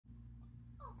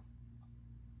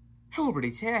Hello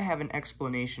everybody, today I have an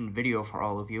explanation video for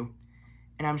all of you,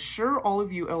 and I'm sure all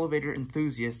of you elevator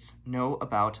enthusiasts know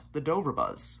about the Dover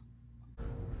Buzz.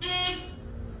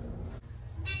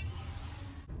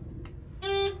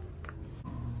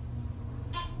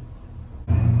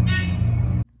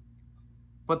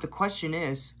 But the question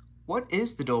is, what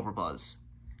is the Dover Buzz?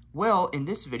 Well, in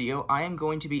this video, I am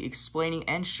going to be explaining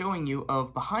and showing you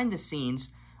of behind the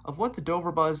scenes of what the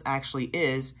Dover Buzz actually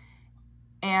is,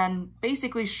 and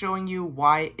basically showing you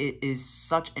why it is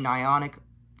such an ionic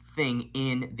thing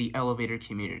in the elevator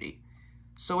community.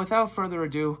 So without further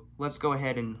ado, let's go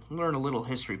ahead and learn a little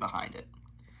history behind it.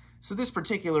 So this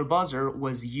particular buzzer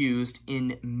was used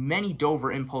in many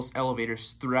Dover Impulse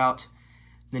elevators throughout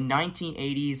the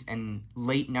 1980s and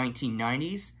late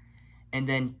 1990s, and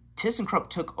then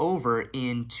ThyssenKrupp took over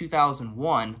in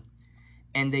 2001,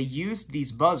 and they used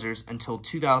these buzzers until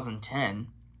 2010,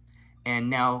 and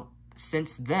now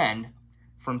since then,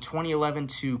 from 2011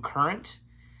 to current,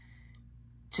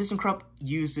 ThyssenKrupp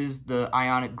uses the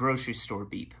Ionic grocery store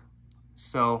beep.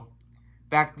 So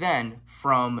back then,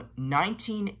 from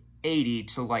 1980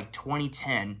 to like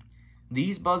 2010,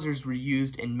 these buzzers were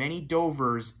used in many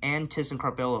Dovers and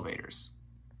ThyssenKrupp elevators.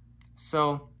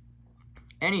 So,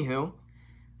 anywho,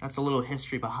 that's a little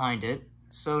history behind it.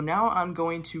 So now I'm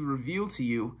going to reveal to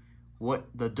you what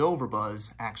the Dover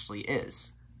Buzz actually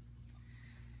is.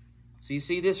 So you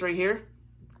see this right here?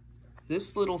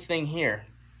 This little thing here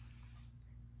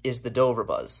is the Dover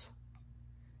Buzz.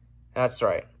 That's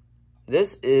right.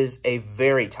 This is a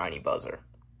very tiny buzzer.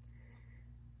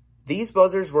 These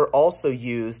buzzers were also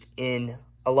used in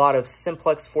a lot of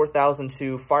Simplex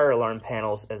 4002 fire alarm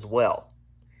panels as well.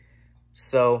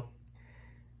 So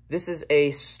this is a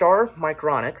Star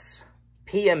Micronics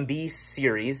PMB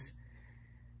series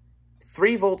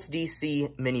 3 volts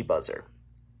DC mini buzzer.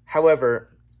 However,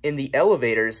 in the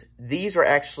elevators, these are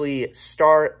actually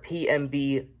Star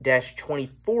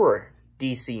PMB-24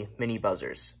 DC mini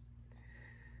buzzers.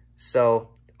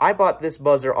 So I bought this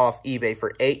buzzer off eBay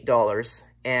for $8,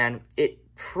 and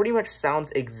it pretty much sounds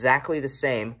exactly the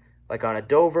same like on a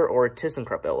Dover or a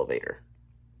ThyssenKrupp elevator.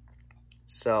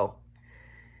 So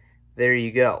there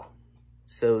you go.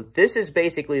 So this is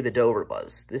basically the Dover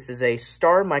Buzz. This is a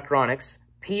Star Micronics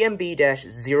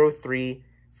PMB-03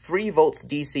 3 volts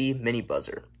DC mini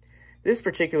buzzer. This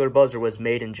particular buzzer was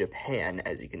made in Japan,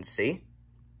 as you can see.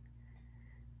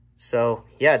 So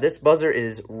yeah, this buzzer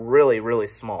is really, really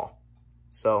small.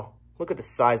 So look at the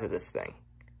size of this thing.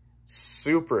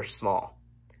 Super small.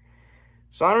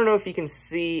 So I don't know if you can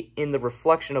see in the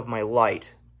reflection of my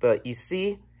light, but you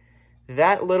see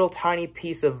that little tiny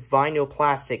piece of vinyl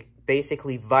plastic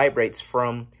basically vibrates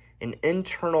from an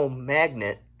internal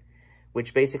magnet,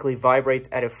 which basically vibrates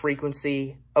at a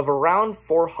frequency of around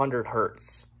 400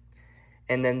 hertz.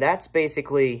 And then that's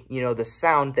basically, the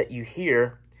sound that you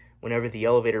hear whenever the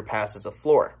elevator passes a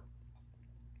floor.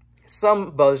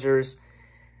 Some buzzers,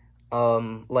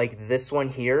 like this one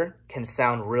here, can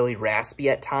sound really raspy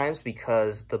at times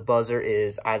because the buzzer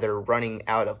is either running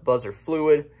out of buzzer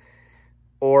fluid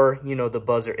or, the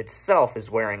buzzer itself is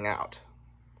wearing out.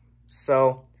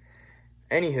 So,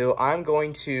 anywho, I'm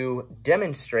going to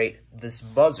demonstrate this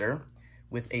buzzer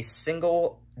with a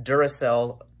single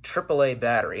Duracell AAA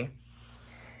battery.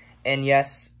 And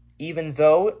yes, even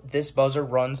though this buzzer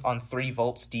runs on 3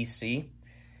 volts DC,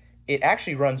 it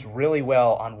actually runs really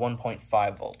well on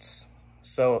 1.5 volts.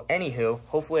 So anywho,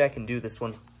 hopefully I can do this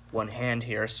one hand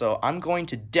here. So I'm going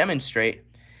to demonstrate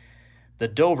the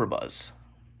Dover Buzz.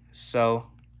 So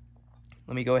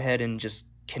let me go ahead and just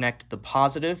connect the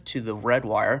positive to the red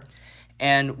wire.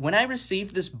 And when I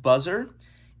received this buzzer,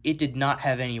 it did not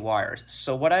have any wires.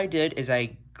 So what I did is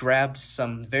I grabbed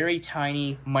some very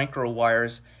tiny micro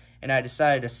wires and I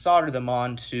decided to solder them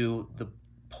onto the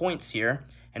points here,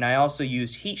 and I also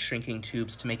used heat shrinking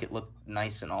tubes to make it look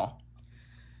nice and all.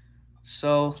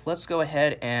 So let's go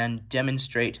ahead and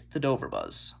demonstrate the Dover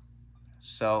Buzz.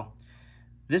 So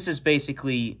this is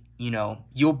basically,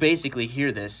 you'll basically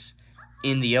hear this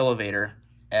in the elevator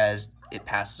as it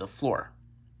passes a floor.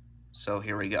 So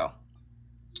here we go.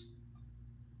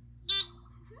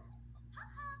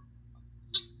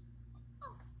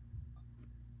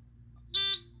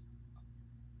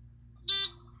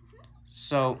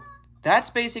 So that's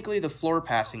basically the floor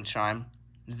passing chime.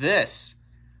 This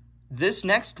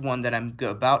next one that I'm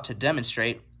about to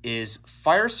demonstrate is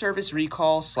fire service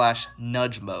recall /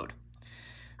 nudge mode.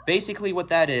 Basically what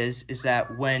that is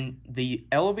that when the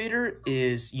elevator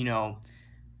is,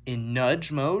 in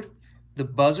nudge mode, the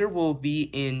buzzer will be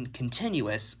in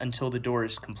continuous until the door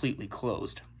is completely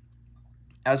closed.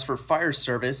 As for fire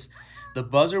service, the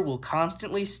buzzer will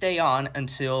constantly stay on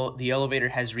until the elevator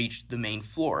has reached the main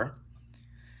floor.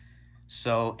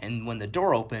 So, and when the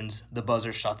door opens, the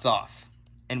buzzer shuts off.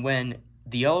 And when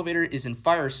the elevator is in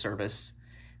fire service,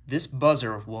 this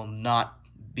buzzer will not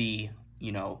be,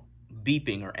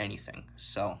 beeping or anything.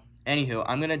 So, anywho,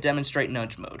 I'm going to demonstrate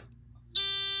nudge mode.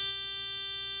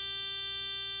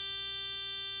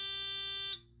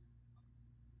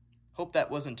 Hope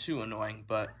that wasn't too annoying,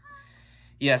 but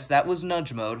yes, that was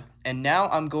nudge mode. And now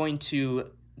I'm going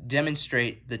to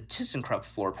demonstrate the ThyssenKrupp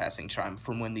floor passing chime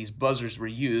from when these buzzers were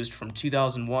used from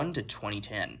 2001 to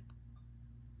 2010.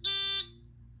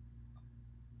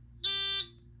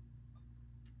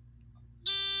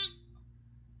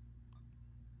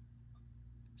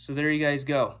 So there you guys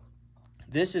go.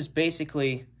 This is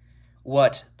basically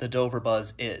what the Dover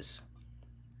Buzz is.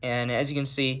 And as you can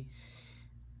see,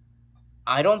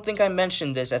 I don't think I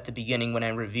mentioned this at the beginning when I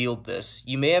revealed this.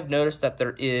 You may have noticed that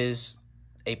there is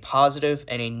a positive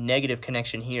and a negative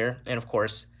connection here. And of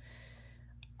course,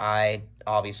 I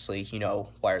obviously,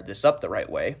 wired this up the right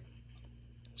way.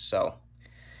 So,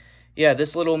 yeah,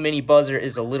 this little mini buzzer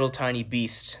is a little tiny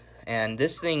beast. And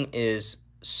this thing is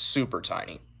super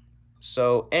tiny.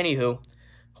 So, anywho,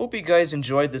 hope you guys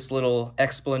enjoyed this little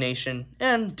explanation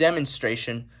and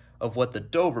demonstration of what the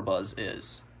Dover Buzz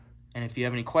is. And if you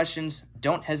have any questions,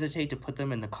 don't hesitate to put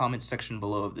them in the comments section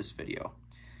below of this video.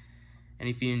 And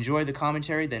if you enjoy the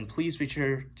commentary, then please be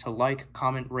sure to like,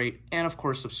 comment, rate, and of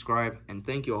course subscribe. And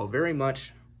thank you all very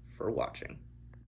much for watching.